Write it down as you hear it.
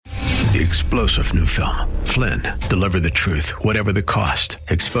The explosive new film, Flynn, deliver the truth, whatever the cost,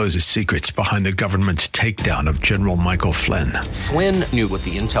 exposes secrets behind the government's takedown of General Michael Flynn. Flynn knew what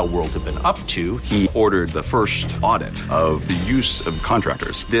the intel world had been up to. He ordered the first audit of the use of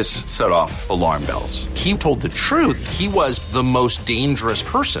contractors. This set off alarm bells. He told the truth. He was the most dangerous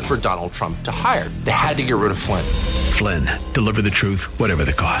person for Donald Trump to hire. They had to get rid of Flynn. Flynn, deliver the truth, whatever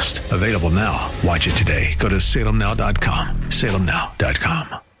the cost. Available now. Watch it today. Go to salemnow.com.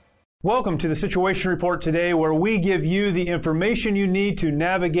 salemnow.com. Welcome to the Situation Report today, where we give you the information you need to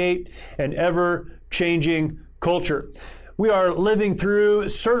navigate an ever-changing culture. We are living through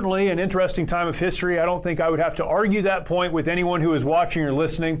certainly an interesting time of history. I don't think I would have to argue that point with anyone who is watching or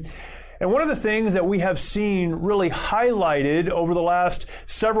listening. And one of the things that we have seen really highlighted over the last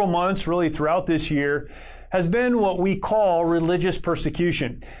several months, really throughout this year, has been what we call religious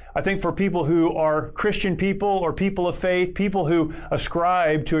persecution. I think for people who are Christian people or people of faith, people who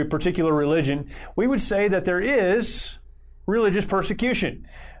ascribe to a particular religion, we would say that there is religious persecution.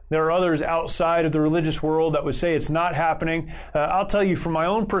 There are others outside of the religious world that would say it's not happening. I'll tell you from my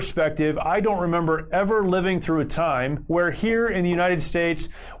own perspective, I don't remember ever living through a time where here in the United States,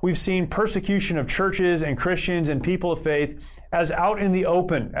 we've seen persecution of churches and Christians and people of faith as out in the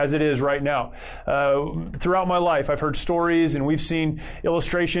open as it is right now. Throughout my life, I've heard stories and we've seen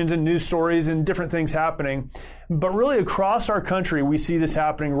illustrations and news stories and different things happening. But really across our country, we see this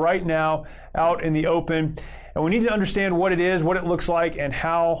happening right now out in the open. And we need to understand what it is, what it looks like, and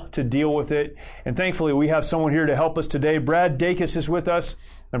how to deal with it. And thankfully, we have someone here to help us today. Brad Dacus is with us.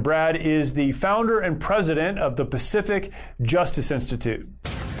 And Brad is the founder and president of the Pacific Justice Institute.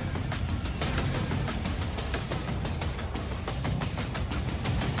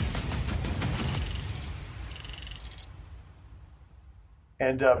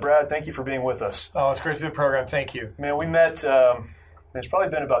 And Brad, thank you for being with us. Oh, it's great to do the program. Thank you. Man, we met, it's probably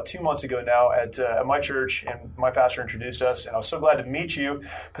been about 2 months ago now at my church, and my pastor introduced us, and I was so glad to meet you.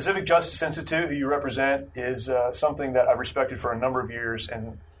 Pacific Justice Institute, who you represent, is something that I've respected for a number of years,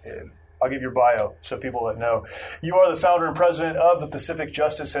 and I'll give your bio so people that know. You are the founder and president of the Pacific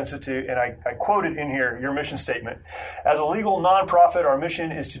Justice Institute, and I quoted in here your mission statement. As a legal nonprofit, our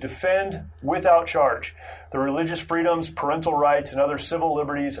mission is to defend without charge the religious freedoms, parental rights, and other civil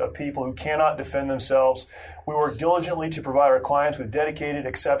liberties of people who cannot defend themselves. We work diligently to provide our clients with dedicated,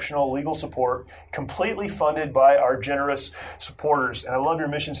 exceptional legal support, completely funded by our generous supporters. And I love your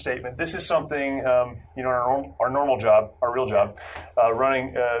mission statement. This is something, our normal job, our real job,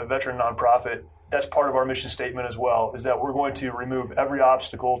 running a veteran nonprofit, that's part of our mission statement as well, is that we're going to remove every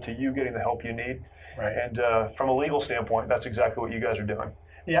obstacle to you getting the help you need. Right. And from a legal standpoint, that's exactly what you guys are doing.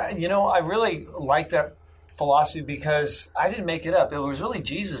 Yeah, I really like that philosophy because I didn't make it up. It was really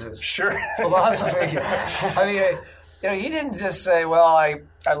Jesus's philosophy. I mean, he didn't just say, well, I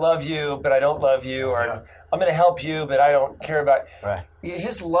love you, but I don't love you, or I'm going to help you, but I don't care about you. Right.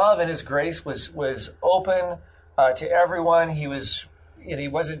 His love and his grace was open to everyone. He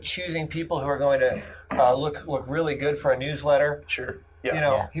wasn't choosing people who are going to look really good for a newsletter. Sure. He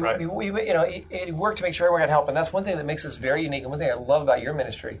worked to make sure everyone got help, and that's one thing that makes us very unique. And one thing I love about your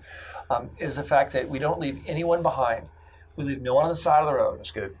ministry is the fact that we don't leave anyone behind. We leave no one on the side of the road.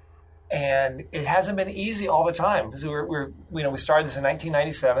 That's good. And it hasn't been easy all the time because we started this in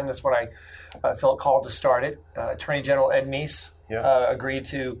 1997. That's when I felt called to start it. Attorney General Ed Meese agreed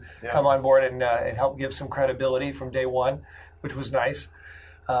to come on board and help give some credibility from day one, which was nice.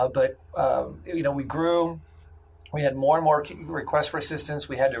 But we grew. We had more and more requests for assistance.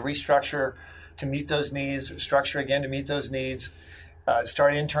 We had to restructure to meet those needs, structure again to meet those needs,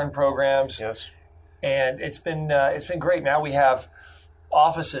 start intern programs. Yes. And it's been great. Now we have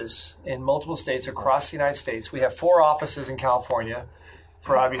offices in multiple states across the United States. We have 4 offices in California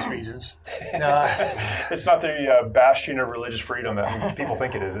for obvious reasons. It's not the bastion of religious freedom that people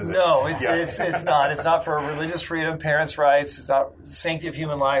think it is it? No, it's not. It's not for religious freedom, parents' rights. It's not the sanctity of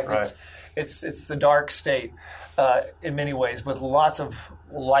human life. Right. It's the dark state in many ways, with lots of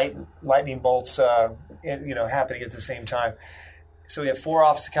lightning bolts happening at the same time. So we have 4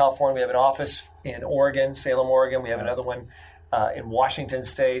 offices in California. We have an office in Oregon, Salem, Oregon. We have another one in Washington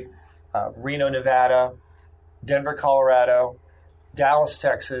State, Reno, Nevada, Denver, Colorado, Dallas,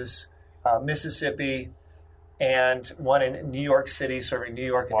 Texas, Mississippi, and one in New York City, serving New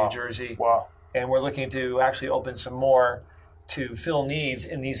York and New Jersey. Wow. And we're looking to actually open some more to fill needs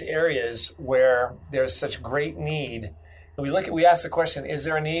in these areas where there's such great need. And we ask the question, is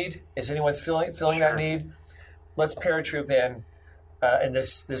there a need? Is anyone filling that need? Let's paratroop in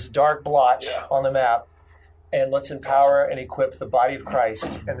this dark blotch on the map, and let's empower and equip the body of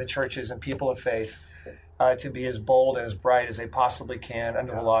Christ and the churches and people of faith to be as bold and as bright as they possibly can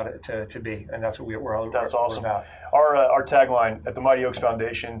under the law to be. And that's what we're all That's we're awesome. about. Our tagline at the Mighty Oaks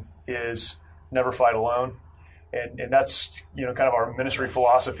Foundation is never fight alone. And that's, kind of our ministry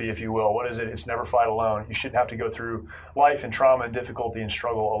philosophy, if you will. What is it? It's never fight alone. You shouldn't have to go through life and trauma and difficulty and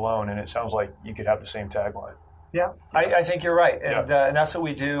struggle alone. And it sounds like you could have the same tagline. Yeah, I think you're right. And that's what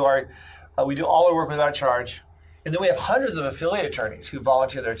we do. We do all our work without charge. And then we have hundreds of affiliate attorneys who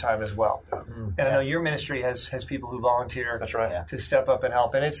volunteer their time as well. And I know your ministry has people who volunteer to step up and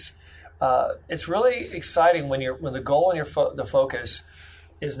help. And it's really exciting when the goal and the focus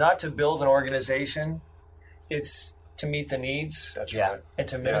is not to build an organization. It's to meet the needs and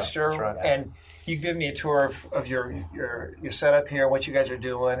to minister. That's right. And you give me a tour of your setup here, what you guys are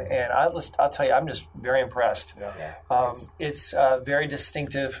doing, and I'll tell you, I'm just very impressed. It's very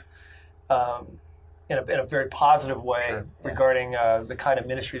distinctive in a very positive way regarding the kind of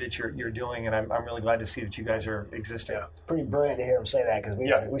ministry that you're doing, and I'm really glad to see that you guys are existing. It's pretty brilliant to hear him say that,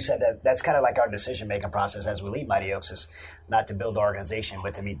 because we said that's kind of like our decision-making process as we lead Mighty Oaks, is not to build the organization,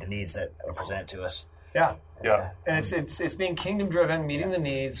 but to meet the needs that are presented to us. Yeah. And it's being kingdom driven, meeting the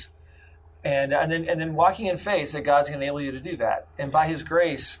needs, and then walking in faith that God's going to enable you to do that. And by His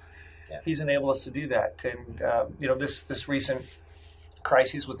grace, He's enabled us to do that. And this recent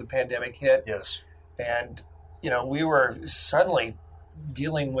crisis with the pandemic hit. Yes. And we were suddenly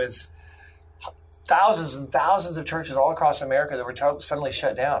dealing with thousands and thousands of churches all across America that were suddenly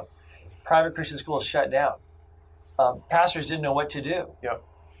shut down. Private Christian schools shut down. Pastors didn't know what to do. Yep.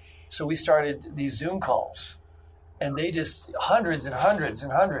 So we started these Zoom calls, and they just hundreds and hundreds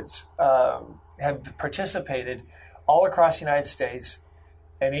and hundreds have participated all across the United States,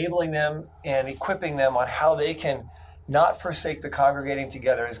 enabling them and equipping them on how they can not forsake the congregating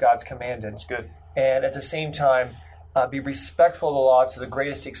together as God's commanded. That's good. And at the same time, be respectful of the law to the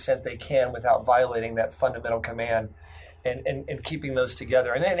greatest extent they can without violating that fundamental command, and keeping those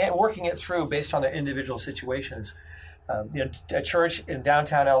together and working it through based on their individual situations. A church in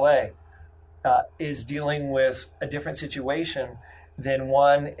downtown LA is dealing with a different situation than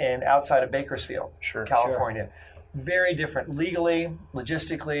one outside of Bakersfield, California. Sure. Very different legally,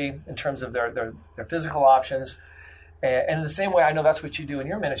 logistically, in terms of their physical options. And in the same way, I know that's what you do in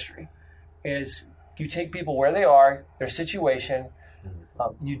your ministry, is you take people where they are, their situation,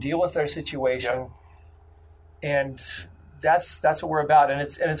 you deal with their situation, and that's what we're about, and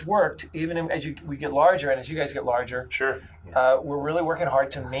it's worked. Even as we get larger, and as you guys get larger, we're really working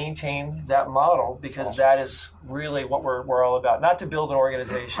hard to maintain that model, because that is really what we're all about. Not to build an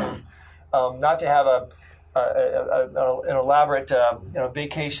organization, not to have an elaborate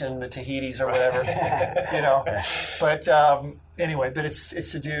vacation in the Tahitis or whatever, But anyway, but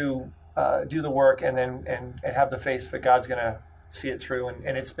it's to do the work and have the faith that God's going to see it through,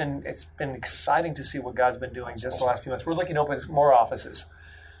 and it's been exciting to see what God's been doing just the last few months. We're looking to open more offices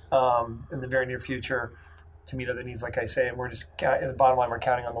in the very near future to meet other needs, like I say, and we're just, in the bottom line, we're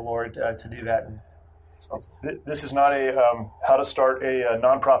counting on the Lord to do that. And so, this is not a how to start a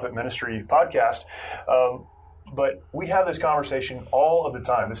nonprofit ministry podcast, but we have this conversation all of the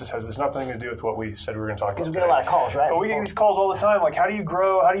time. This has nothing to do with what we said we were going to talk about. Because we get a lot of calls, right? But we get these calls all the time. Like, how do you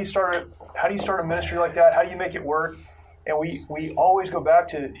grow? How do you start a ministry like that? How do you make it work? And we always go back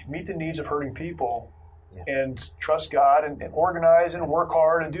to meet the needs of hurting people and trust God and organize and work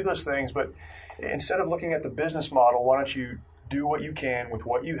hard and do those things. But instead of looking at the business model, why don't you do what you can with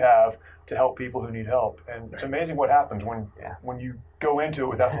what you have to help people who need help? And it's amazing what happens when you go into it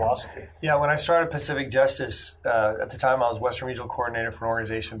with that philosophy. Yeah, when I started Pacific Justice, at the time I was Western Regional Coordinator for an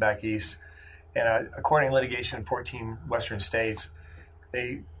organization back east, and according to litigation in 14 Western states.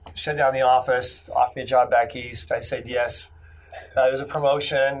 They shut down the office, offered me a job back east. I said yes. It was a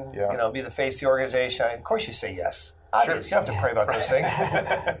promotion, be the face of the organization. Of course you say yes. Obvious. You don't have to pray about those things.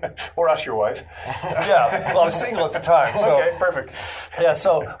 Or ask your wife. Yeah. Well, I was single at the time. So. Okay, perfect. Yeah,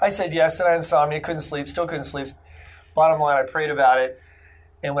 so I said yes, and I had insomnia, still couldn't sleep. Bottom line, I prayed about it,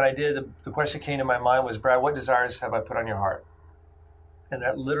 and when I did, the question that came to my mind was, Brad, what desires have I put on your heart? And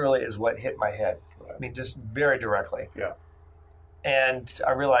that literally is what hit my head. I mean, just very directly. Yeah. And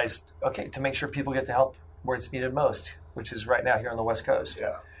I realized, okay, to make sure people get the help where it's needed most, which is right now here on the West Coast.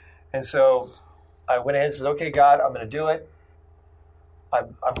 Yeah. And so I went ahead and said, okay, God, I'm going to do it.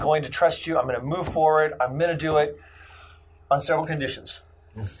 I'm going to trust you. I'm going to move forward. I'm going to do it on several conditions.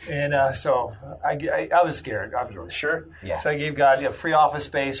 And so I was scared. I was really sure. Yeah. So I gave God free office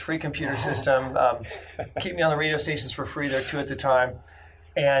space, free computer system, keep me on the radio stations for free. There are 2 at the time.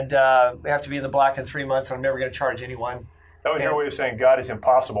 And we have to be in the black in 3 months. I'm never going to charge anyone. That was your way of saying, God is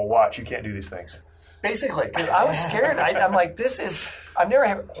impossible. Watch, you can't do these things. Basically, because I was scared. I'm like, I've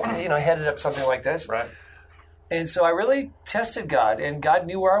never headed up something like this. Right. And so I really tested God, and God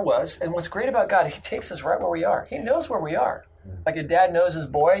knew where I was. And what's great about God, He takes us right where we are. He knows where we are. Like a dad knows his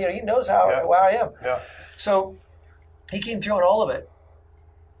boy, He knows how I am. Yeah. So He came through on all of it.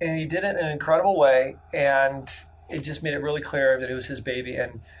 And He did it in an incredible way. And it just made it really clear that it was His baby.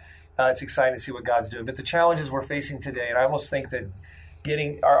 And it's exciting to see what God's doing. But the challenges we're facing today, and I almost think that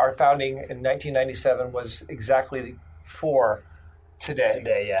getting our founding in 1997 was exactly for today.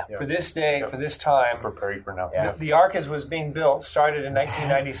 Today, yeah. For this day, for this time. Preparing for now. Yeah. The ark, as was being built, started in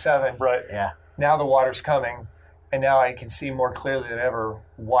 1997. Right. Yeah. Now the water's coming, and now I can see more clearly than ever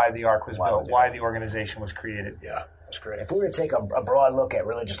why the ark was built, why the organization was created. Yeah, that's great. If we were to take a broad look at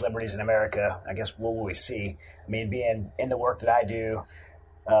religious liberties in America, I guess what will we see? I mean, being in the work that I do,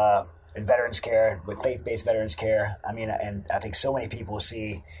 in veterans care, with faith-based veterans care, I mean, and I think so many people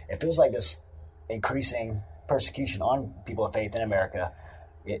see, it feels like this increasing persecution on people of faith in America.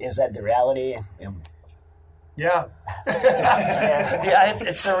 Is that the reality? Yeah. Yeah,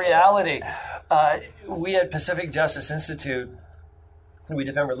 it's a reality. We at Pacific Justice Institute, we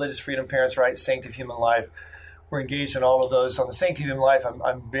defend religious freedom, parents' rights, sanctity of human life. We're engaged in all of those. On the sanctity of human life,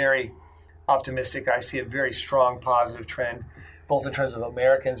 I'm very optimistic. I see a very strong positive trend, both in terms of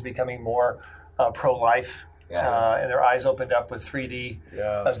Americans becoming more pro-life, and their eyes opened up with 3D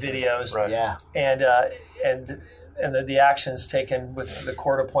videos, right. Yeah, and the actions taken with the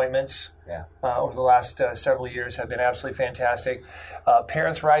court appointments over the last several years have been absolutely fantastic.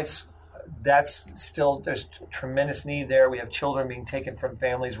 Parents' rights, there's tremendous need there. We have children being taken from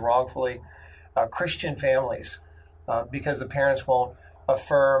families wrongfully, Christian families, because the parents won't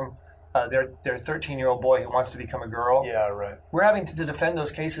affirm their 13-year-old boy who wants to become a girl. Yeah, right. We're having to defend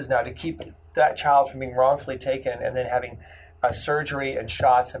those cases now to keep that child from being wrongfully taken and then having surgery and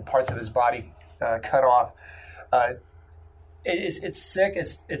shots and parts of his body cut off. It's sick.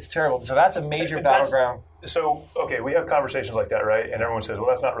 It's terrible. So that's a major battleground. So, okay, we have conversations like that, right? And everyone says, well,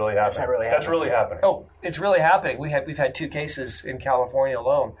 that's not really happening. That's not really happening. That's really happening. Oh, it's really happening. We've had 2 cases in California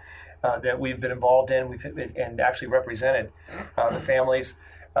alone that we've been involved in and actually represented the families.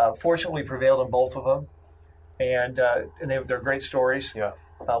 Fortunately, we prevailed in both of them, and they're great stories. Yeah.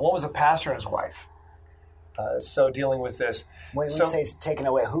 One was a pastor and his wife. So dealing with this. When you say taken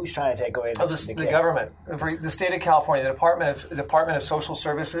away, who's trying to take away the government? The state of California, the Department of Social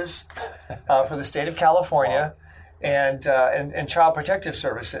Services for the state of California, and Child Protective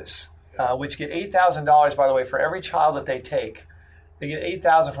Services, which get $8,000, by the way, for every child that they take. They get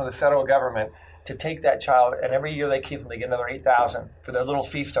 $8,000 from the federal government to take that child, and every year they keep them, they get another $8,000 for their little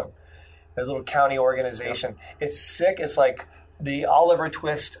fiefdom, their little county organization. Yep. It's sick. It's like the Oliver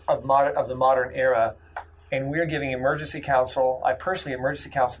Twist of the modern era. And we're giving emergency counsel. I personally emergency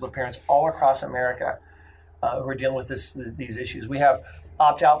counsel to parents all across America who are dealing with these issues. We have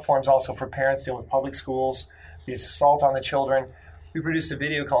opt-out forms also for parents dealing with public schools, the assault on the children. We produced a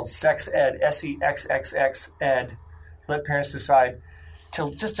video called Sex Ed, SEXXX Ed. Let parents decide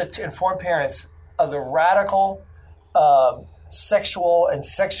to inform parents of the radical sexual and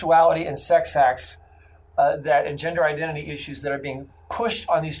sexuality and sex acts and gender identity issues that are being pushed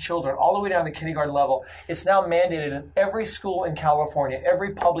on these children all the way down to kindergarten level. It's now mandated in every school in California,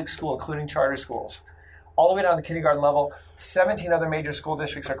 every public school, including charter schools, all the way down to kindergarten level. 17 other major school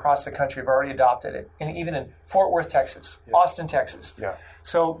districts across the country have already adopted it, and even in Fort Worth, Texas, Austin, Texas. Yeah.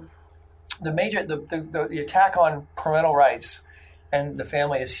 So the attack on parental rights and the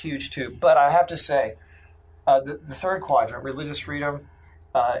family is huge too. But I have to say, the third quadrant, religious freedom,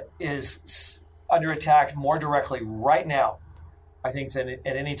 is under attack more directly right now, I think, than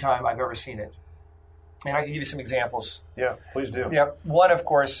at any time I've ever seen it. And I can give you some examples. Yeah, please do. Yeah, one, of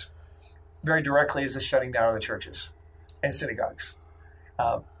course, very directly is the shutting down of the churches and synagogues.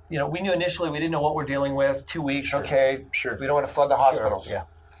 We knew initially we didn't know what we're dealing with. 2 weeks, Sure. Okay, Sure. We don't want to flood the hospitals. Sure. Yeah.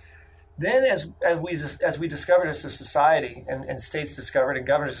 Then as we discovered as a society, and states discovered and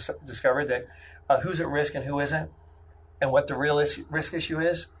governors discovered that who's at risk and who isn't, and what the real risk issue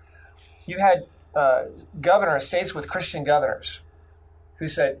is, you had states with Christian governors who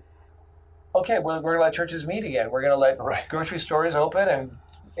said, okay, we're going to let churches meet again. We're going to let grocery stores open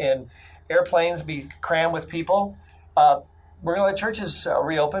and airplanes be crammed with people. We're going to let churches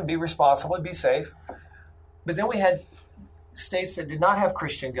reopen, be responsible, be safe. But then we had states that did not have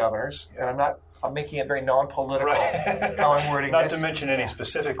Christian governors, and I'm making it very non-political how I'm wording Not this. to mention any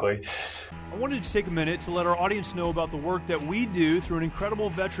specifically. I wanted to take a minute to let our audience know about the work that we do through an incredible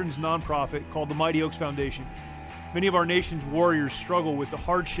veterans nonprofit called the Mighty Oaks Foundation. Many of our nation's warriors struggle with the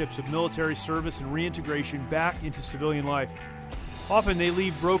hardships of military service and reintegration back into civilian life. Often they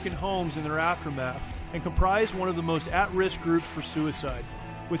leave broken homes in their aftermath and comprise one of the most at-risk groups for suicide.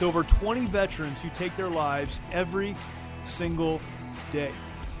 with over 20 veterans who take their lives every single day.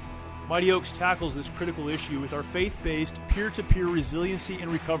 Mighty Oaks tackles this critical issue with our faith-based, peer-to-peer resiliency and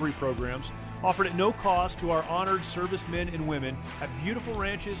recovery programs offered at no cost to our honored servicemen and women at beautiful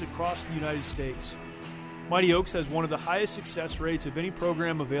ranches across the United States. Mighty Oaks has one of the highest success rates of any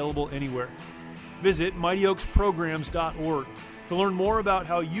program available anywhere. Visit mightyoaksprograms.org to learn more about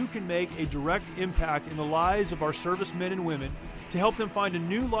how you can make a direct impact in the lives of our servicemen and women to help them find a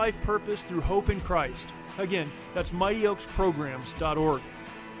new life purpose through hope in Christ. Again, that's mightyoaksprograms.org.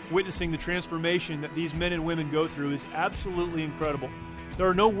 Witnessing the transformation that these men and women go through is absolutely incredible. There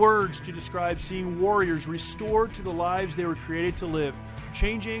are no words to describe seeing warriors restored to the lives they were created to live,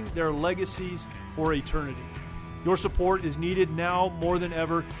 changing their legacies for eternity. Your support is needed now more than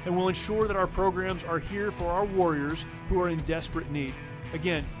ever and will ensure that our programs are here for our warriors who are in desperate need.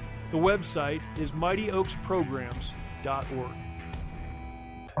 Again, the website is mightyoaksprograms.org.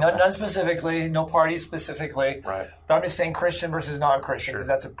 None specifically, no party specifically. Right. But I'm just saying Christian versus non-Christian, because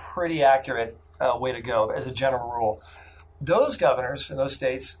that's a pretty accurate way to go as a general rule. Those governors in those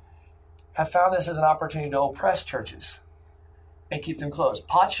states have found this as an opportunity to oppress churches and keep them closed.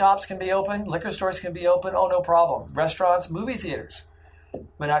 Pot shops can be open, liquor stores can be open, oh, no problem. Restaurants, movie theaters,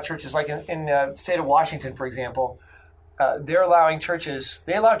 but not churches. Like in the state of Washington, for example, they allow churches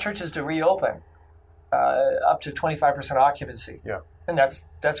to reopen up to 25% occupancy. Yeah. And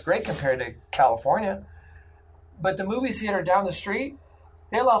that's great compared to California. But the movie theater down the street,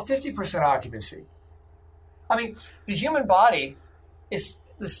 they allow 50% occupancy. I mean, the human body is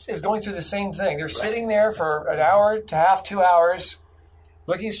going through the same thing. They're sitting there for an hour to half, 2 hours,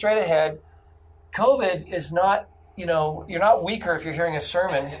 looking straight ahead. COVID is not, you're not weaker if you're hearing a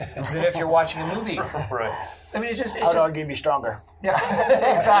sermon than if you're watching a movie. Right. I mean, I would argue be stronger. Yeah,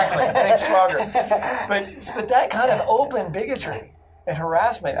 exactly. Think stronger. But that kind of open bigotry and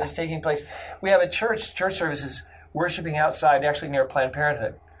harassment is taking place. We have a church services worshiping outside, actually near Planned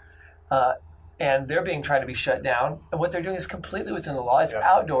Parenthood. And they're tried to be shut down. And what they're doing is completely within the law. It's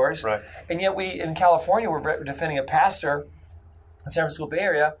outdoors. Right. And yet in California, we're defending a pastor in the San Francisco Bay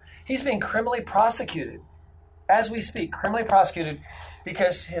Area. He's being criminally prosecuted as we speak, criminally prosecuted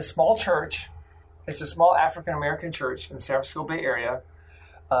because his small church, it's a small African-American church in the San Francisco Bay Area.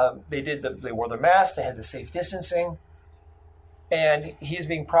 They wore the mask. They had the safe distancing. And he's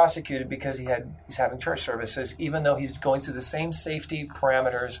being prosecuted because he's having church services, even though he's going through the same safety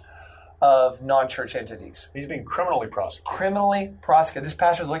parameters of non-church entities. He's being criminally prosecuted. Criminally prosecuted. This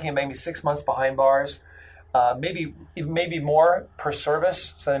pastor's looking at maybe 6 months behind bars, maybe more per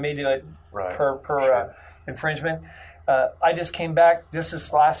service, so they may do it per infringement. I just came back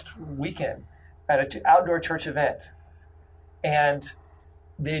this last weekend at an outdoor church event, and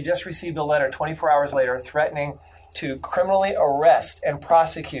they just received a letter 24 hours later threatening to criminally arrest and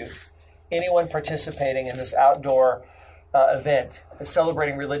prosecute anyone participating in this outdoor event,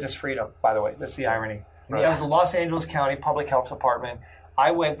 celebrating religious freedom, by the way. That's the irony. Right. It was the Los Angeles County Public Health Department.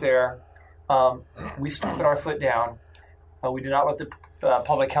 I went there. We put our foot down. We did not let the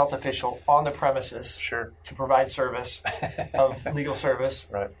public health official on the premises to provide service of legal service.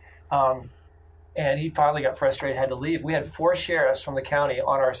 Right. And he finally got frustrated, had to leave. We had 4 sheriffs from the county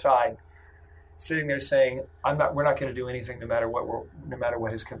on our side, sitting there saying, "We're not going to do anything, no matter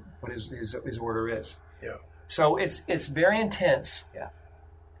what his order is." Yeah. So it's very intense,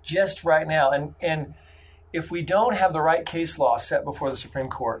 just right now. And if we don't have the right case law set before the Supreme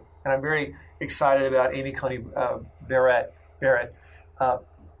Court, and I'm very excited about Amy Coney Barrett,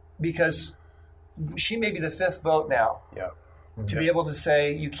 because she may be the 5th vote now. Yeah. To be able to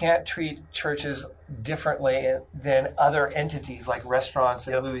say you can't treat churches differently than other entities like restaurants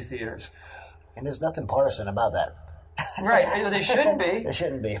and movie theaters. And there's nothing partisan about that. Right. They shouldn't be. They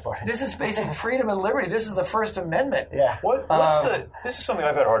shouldn't be. This is basic freedom and liberty. This is the First Amendment. Yeah. This is something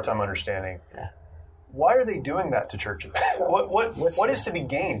I've had a hard time understanding. Yeah. Why are they doing that to churches? What is to be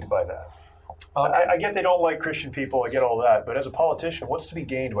gained by that? Okay. I get they don't like Christian people. I get all that. But as a politician, what's to be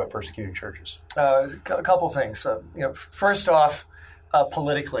gained by persecuting churches? A couple things. First off,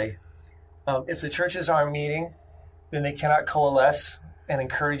 politically, if the churches aren't meeting, then they cannot coalesce and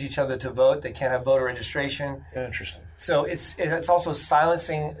encourage each other to vote. They can't have voter registration. Interesting. So it's also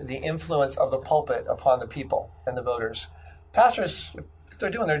silencing the influence of the pulpit upon the people and the voters. Pastors, if they're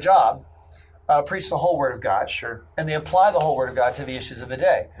doing their job, preach the whole Word of God. Sure. And they apply the whole Word of God to the issues of the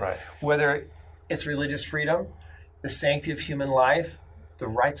day. Right. Whether it's religious freedom, the sanctity of human life, the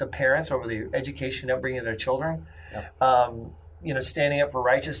rights of parents over the education and upbringing of their children, standing up for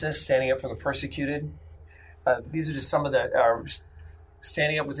righteousness, standing up for the persecuted. These are just some of the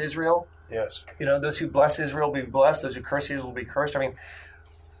standing up with Israel. Yes. Those who bless Israel will be blessed. Those who curse Israel will be cursed. I mean,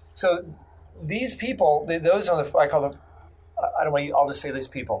 So these people, those are the, I call them, I don't want to, I'll just say these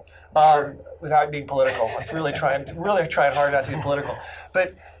people, without being political. I'm really trying hard not to be political.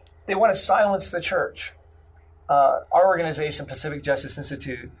 But they want to silence the church. Our organization, Pacific Justice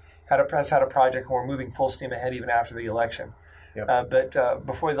Institute, has had a project where we're moving full steam ahead even after the election. Yep. But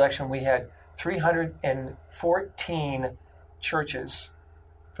before the election, we had 314 churches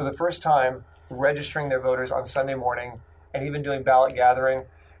for the first time registering their voters on Sunday morning and even doing ballot gathering.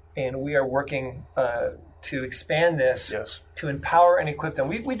 And we are working to expand this to empower and equip them.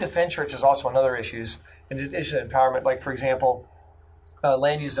 We defend churches also on other issues, in addition to empowerment, like, for example,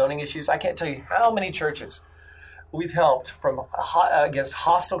 land use zoning issues. I can't tell you how many churches we've helped from against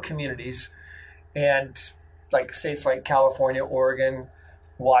hostile communities, and like states like California, Oregon,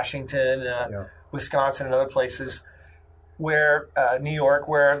 Washington, Wisconsin, and other places, where New York,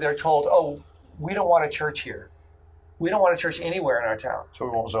 where they're told, oh, we don't want a church here. We don't want a church anywhere in our town. So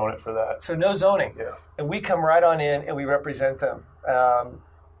we won't zone it for that. So no zoning. Yeah. And we come right on in and we represent them.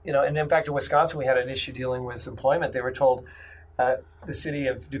 And in fact, in Wisconsin, we had an issue dealing with employment. They were told, the city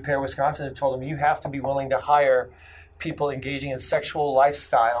of Des Peres, Wisconsin, had told them, you have to be willing to hire people engaging in sexual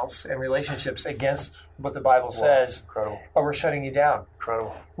lifestyles and relationships against what the Bible says, incredible, or we're shutting you down.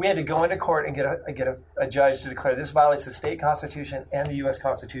 Incredible. We had to go into court and get a judge to declare this violates the state constitution and the U.S.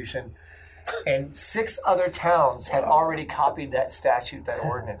 Constitution. And 6 other towns had already copied that statute, that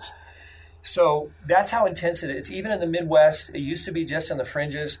ordinance. So that's how intense it is. Even in the Midwest, it used to be just on the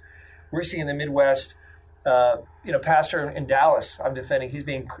fringes. We're seeing in the Midwest, pastor in Dallas, I'm defending, he's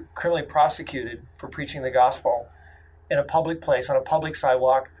being criminally prosecuted for preaching the gospel in a public place, on a public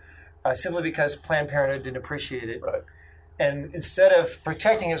sidewalk, simply because Planned Parenthood didn't appreciate it. Right. And instead of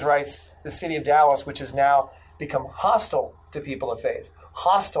protecting his rights, the city of Dallas, which has now become hostile to people of faith,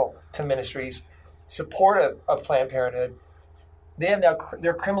 hostile to ministries, supportive of Planned Parenthood,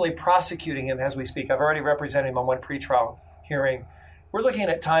 they're criminally prosecuting him as we speak. I've already represented him on one pretrial hearing. We're looking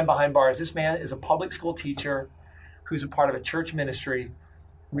at time behind bars. This man is a public school teacher who's a part of a church ministry,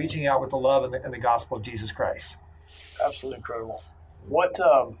 reaching out with the love and the gospel of Jesus Christ. Absolutely incredible. What,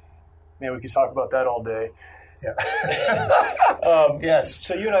 we could talk about that all day. Yeah. Yes.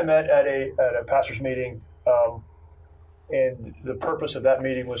 So you and I met at a pastor's meeting, and the purpose of that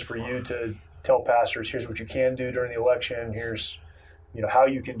meeting was for you to tell pastors, here's what you can do during the election, here's how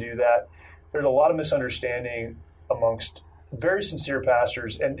you can do that. There's a lot of misunderstanding amongst very sincere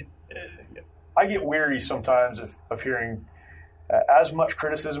pastors, and I get weary sometimes of hearing as much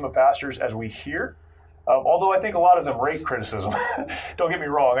criticism of pastors as we hear. Although I think a lot of them rate criticism. Don't get me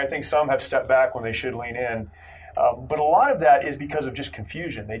wrong. I think some have stepped back when they should lean in. But a lot of that is because of just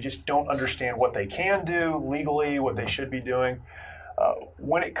confusion. They just don't understand what they can do legally, what they should be doing.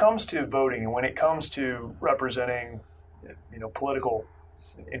 When it comes to voting and when it comes to representing, political,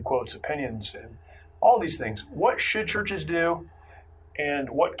 in quotes, opinions and all these things, what should churches do and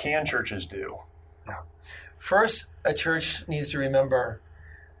what can churches do? First, a church needs to remember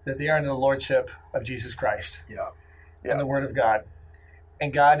that they are under the lordship of Jesus Christ and the Word of God.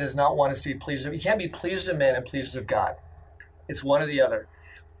 And God does not want us to be pleased. You can't be pleased of men and pleased of God. It's one or the other.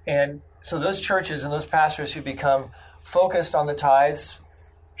 And so those churches and those pastors who become focused on the tithes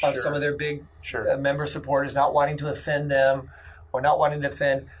of some of their big member supporters, not wanting to offend them or not wanting to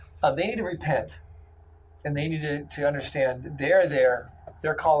offend, they need to repent. And they need to understand that they're there.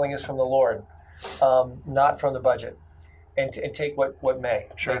 Their calling is from the Lord, not from the budget. And take what may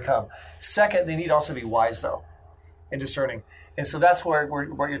come. Second, they need also to be wise, though, and discerning. And so that's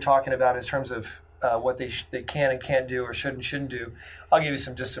what you're talking about in terms of what they can and can't do or should and shouldn't do. I'll give you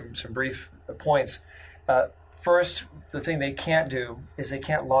some brief points. First, the thing they can't do is they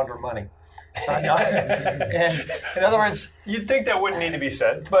can't launder money. And in other words, you'd think that wouldn't need to be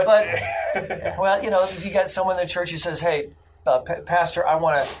said, but well, you got someone in the church who says, "Hey, Pastor, I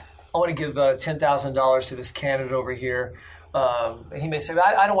want to give $10,000 to this candidate over here." And he may say,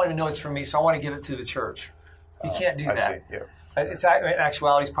 I don't want to know it's for me, so I want to give it to the church. You can't do that. I see. Yeah. It's, in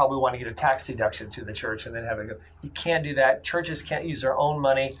actuality, he's probably wanting to get a tax deduction to the church and then have it go. You can't do that. Churches can't use their own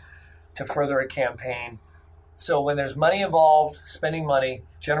money to further a campaign. So when there's money involved, spending money,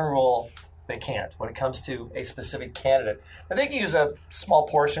 general rule, they can't when it comes to a specific candidate. Now, they can use a small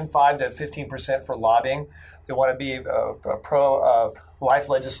portion, 5 to 15% for lobbying. They want to be a pro-life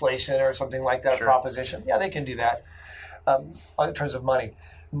legislation or something like that, a proposition. Yeah, they can do that in terms of money.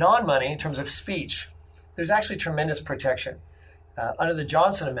 Non-money, in terms of speech, there's actually tremendous protection. Under the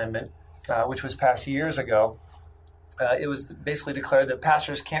Johnson Amendment, which was passed years ago, it was basically declared that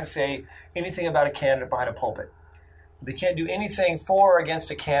pastors can't say anything about a candidate behind a pulpit. They can't do anything for or against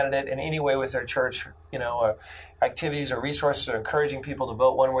a candidate in any way with their church, activities or resources or encouraging people to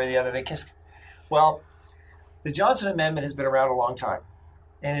vote one way or the other. Well, the Johnson Amendment has been around a long time,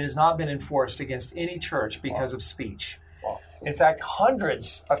 and it has not been enforced against any church because of speech. In fact,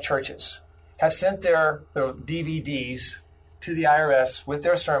 hundreds of churches have sent their DVDs to the IRS with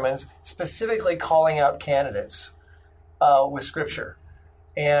their sermons, specifically calling out candidates with Scripture,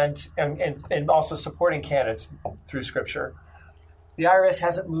 and also supporting candidates through Scripture. The IRS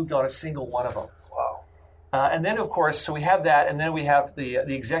hasn't moved on a single one of them. Wow. And then, of course, so we have that, and then we have the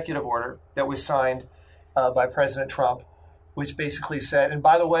executive order that was signed by President Trump, which basically said, and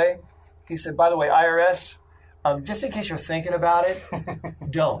by the way, he said, IRS, just in case you're thinking about it,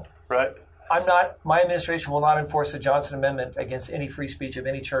 don't. Right. My administration will not enforce the Johnson Amendment against any free speech of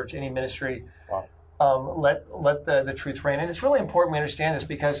any church, any ministry. Wow. Let the truth reign. And it's really important we understand this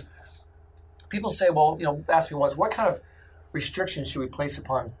because people say, well, ask me once, what kind of restrictions should we place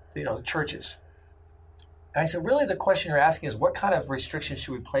upon, the churches? And I said, really the question you're asking is what kind of restrictions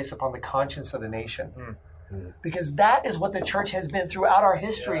should we place upon the conscience of the nation? Mm. Because that is what the church has been throughout our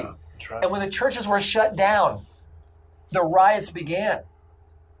history. Yeah, that's right. And when the churches were shut down, the riots began.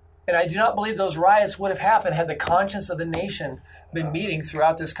 And I do not believe those riots would have happened had the conscience of the nation been meeting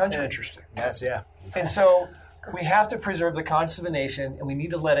throughout this country. Interesting. Yeah. And so we have to preserve the conscience of the nation, and we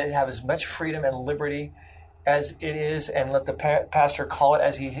need to let it have as much freedom and liberty as it is, and let the pastor call it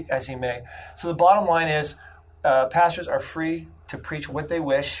as he may. So the bottom line is, pastors are free to preach what they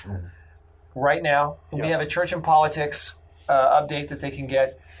wish right now. And we have a Church and Politics update that they can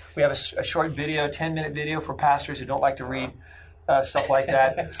get. We have a short video, 10-minute video for pastors who don't like to read stuff like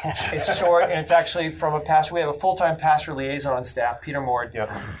that. It's short, and it's actually from a pastor. We have a full-time pastor liaison on staff, Peter Mord,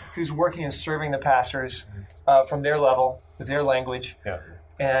 who's working and serving the pastors from their level, with their language. Yeah.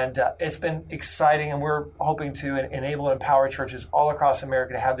 And it's been exciting, and we're hoping to enable and empower churches all across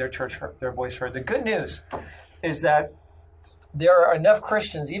America to have their voice heard. The good news is that there are enough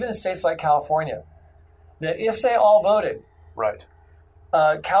Christians, even in states like California, that if they all voted, right,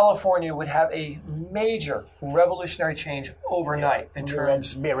 California would have a major revolutionary change overnight. In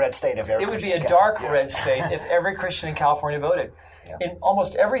terms, be a red state if every it would Christian be a dark red state if every Christian in California voted. Yeah. In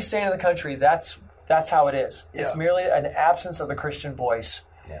almost every state in the country, that's how it is. Yeah. It's merely an absence of the Christian voice.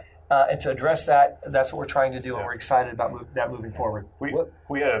 Yeah. And to address that, that's what we're trying to do, and we're excited about that moving forward.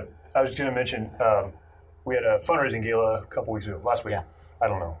 We had I was going to mention, we had a fundraising gala a couple weeks ago, last week. Yeah. I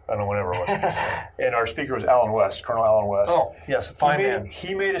don't know, whenever it was. And our speaker was Alan West, Colonel Alan West. Oh, yes, a fine man.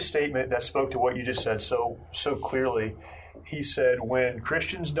 He made a statement that spoke to what you just said so clearly. He said, when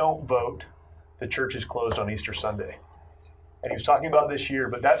Christians don't vote, the church is closed on Easter Sunday. And he was talking about this year,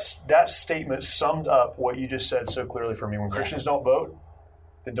 but that statement summed up what you just said so clearly for me. When Christians don't vote,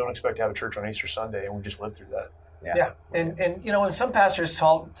 then don't expect to have a church on Easter Sunday, and we just lived through that. Yeah. And when some pastors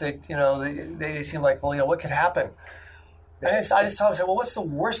talk, they seem like, well, what could happen? I just tell them, well, what's the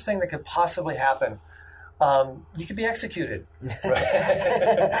worst thing that could possibly happen? You could be executed.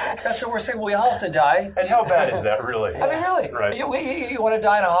 That's the worst thing. We all have to die. And how bad is that, really? I mean, really. Right. You want to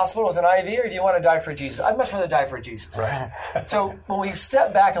die in a hospital with an IV, or do you want to die for Jesus? I'd much rather die for Jesus. Right. So when we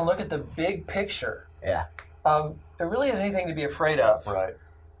step back and look at the big picture, there really isn't anything to be afraid of. Right.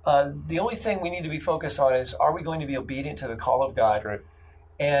 The only thing we need to be focused on is, are we going to be obedient to the call of God? That's great.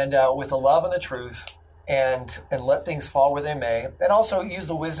 And with the love and the truth, and let things fall where they may, and also use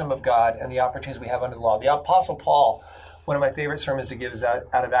the wisdom of God and the opportunities we have under the law. The Apostle Paul, one of my favorite sermons to give is out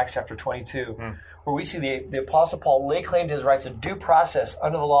of Acts chapter 22, where we see the Apostle Paul lay claim to his rights of due process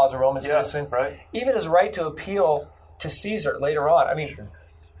under the law as a Roman citizen, even his right to appeal to Caesar later on. I mean,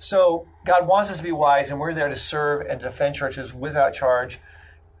 so God wants us to be wise, and we're there to serve and defend churches without charge.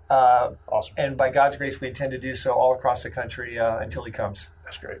 Awesome. And by God's grace, we intend to do so all across the country until He comes.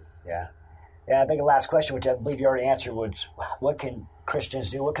 That's great. Yeah. Yeah, I think the last question, which I believe you already answered, was what can Christians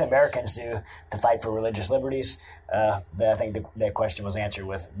do, what can Americans do to fight for religious liberties? I think the question was answered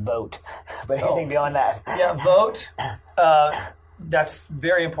with vote. But anything beyond that? Yeah, vote. That's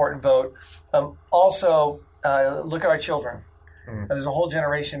very important, vote. Also, look at our children. There's a whole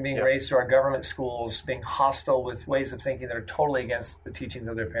generation being raised through our government schools, being hostile with ways of thinking that are totally against the teachings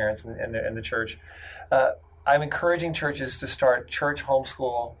of their parents and the church. I'm encouraging churches to start church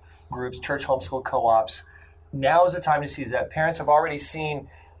homeschool groups, church homeschool co-ops. Now is the time to seize that. Parents have already seen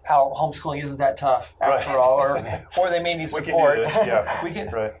how homeschooling isn't that tough after all, or they may need support. We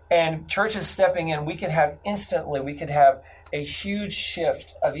can, and churches stepping in, we could have a huge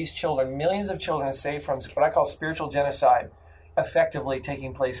shift of these children, millions of children saved from what I call spiritual genocide, effectively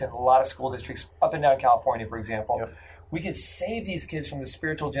taking place in a lot of school districts up and down California, for example. We could save these kids from the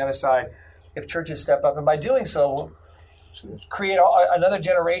spiritual genocide if churches step up. And by doing so, create another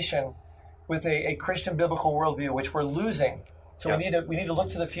generation with a Christian biblical worldview, which we're losing. So we need to look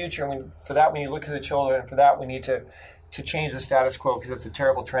to the future, and for that we need to look to the children, and for that we need to change the status quo, because it's a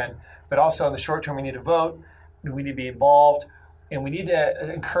terrible trend. But also in the short term, we need to vote, we need to be involved, and we need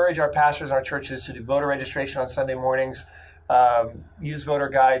to encourage our pastors and our churches to do voter registration on Sunday mornings, use voter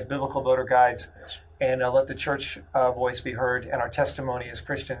guides, biblical voter guides, and let the church voice be heard, and our testimony as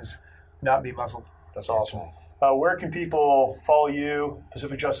Christians not be muzzled. That's awesome. Where can people follow you,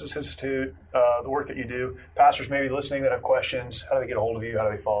 Pacific Justice Institute, the work that you do? Pastors maybe listening that have questions, how do they get a hold of you? How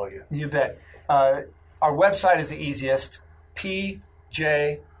do they follow you? You bet. Our website is the easiest, pji.org.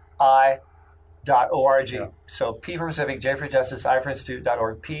 Yeah. So P for Pacific, J for Justice, I for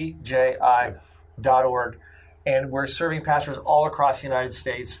Institute.org, pji.org. And we're serving pastors all across the United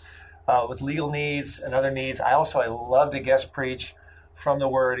States with legal needs and other needs. I love to guest preach from the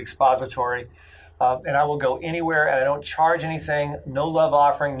Word, expository. And I will go anywhere, and I don't charge anything, no love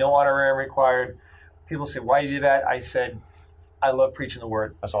offering, no honorarium required. People say, why do you do that? I said, I love preaching the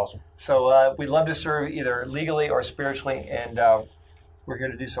Word. That's awesome. So we'd love to serve either legally or spiritually, and we're here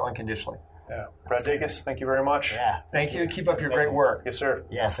to do so unconditionally. Yeah. Brad Dacus, thank you very much. Yeah. Thank you. Keep up your great work. Yes, sir.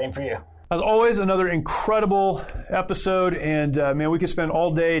 Yeah, same for you. As always, another incredible episode, and man, we could spend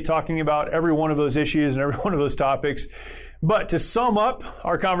all day talking about every one of those issues and every one of those topics. But to sum up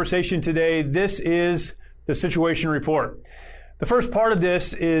our conversation today, this is the Situation Report. The first part of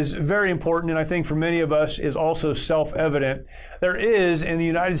this is very important, and I think for many of us is also self-evident. There is, in the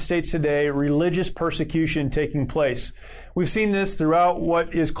United States today, religious persecution taking place. We've seen this throughout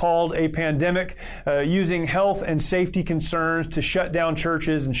what is called a pandemic, using health and safety concerns to shut down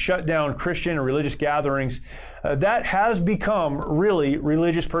churches and shut down Christian and religious gatherings. That has become really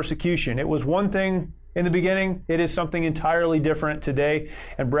religious persecution. It was one thing in the beginning. It is something entirely different today,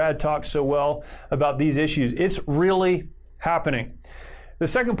 and Brad talked so well about these issues. It's really happening. The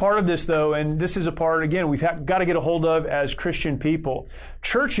second part of this, though, and this is a part, again, we've got to get a hold of as Christian people.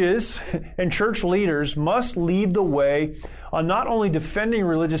 Churches and church leaders must lead the way on not only defending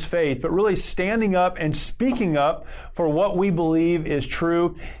religious faith, but really standing up and speaking up for what we believe is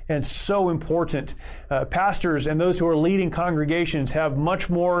true and so important. Pastors and those who are leading congregations have much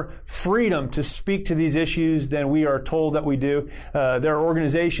more freedom to speak to these issues than we are told that we do. There are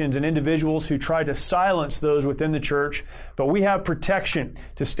organizations and individuals who try to silence those within the church, but we have protection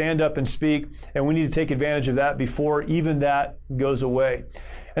to stand up and speak, and we need to take advantage of that before even that goes away.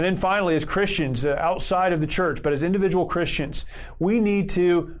 And then finally, as Christians outside of the church, but as individual Christians, we need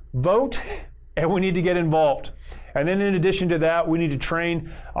to vote and we need to get involved. And then in addition to that, we need to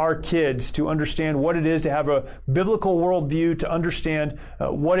train our kids to understand what it is to have a biblical worldview, to understand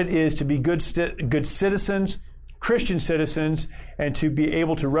what it is to be good citizens, Christian citizens, and to be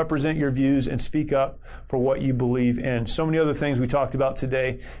able to represent your views and speak up for what you believe in. So many other things we talked about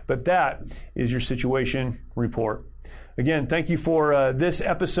today, but that is your Situation Report. Again, thank you for this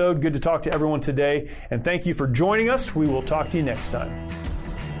episode. Good to talk to everyone today. And thank you for joining us. We will talk to you next time.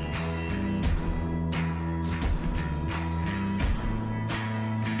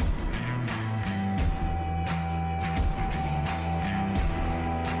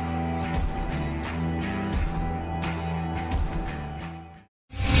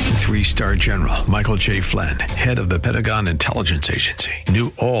 Three-star General Michael J. Flynn, head of the Pentagon Intelligence Agency,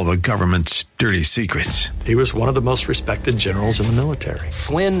 knew all the government's dirty secrets. He was one of the most respected generals in the military.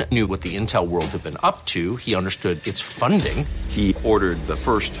 Flynn knew what the intel world had been up to. He understood its funding. He ordered the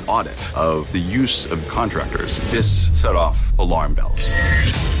first audit of the use of contractors. This set off alarm bells.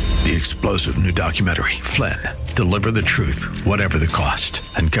 The explosive new documentary, Flynn, Deliver the Truth, Whatever the Cost,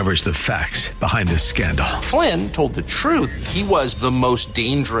 uncovers the facts behind this scandal. Flynn told the truth. He was the most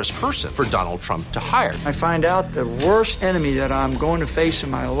dangerous person for Donald Trump to hire. I find out the worst enemy that I'm going to face in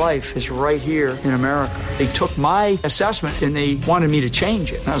my life is right here in America. They took my assessment and they wanted me to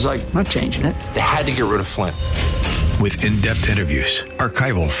change it. And I was like, I'm not changing it. They had to get rid of Flynn. With in-depth interviews,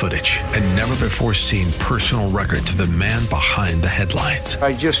 archival footage, and never-before-seen personal records of the man behind the headlines.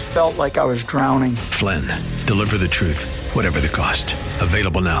 I just felt like I was drowning. Flynn, Deliver the Truth, Whatever the Cost.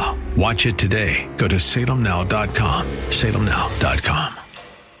 Available now. Watch it today. Go to salemnow.com. salemnow.com.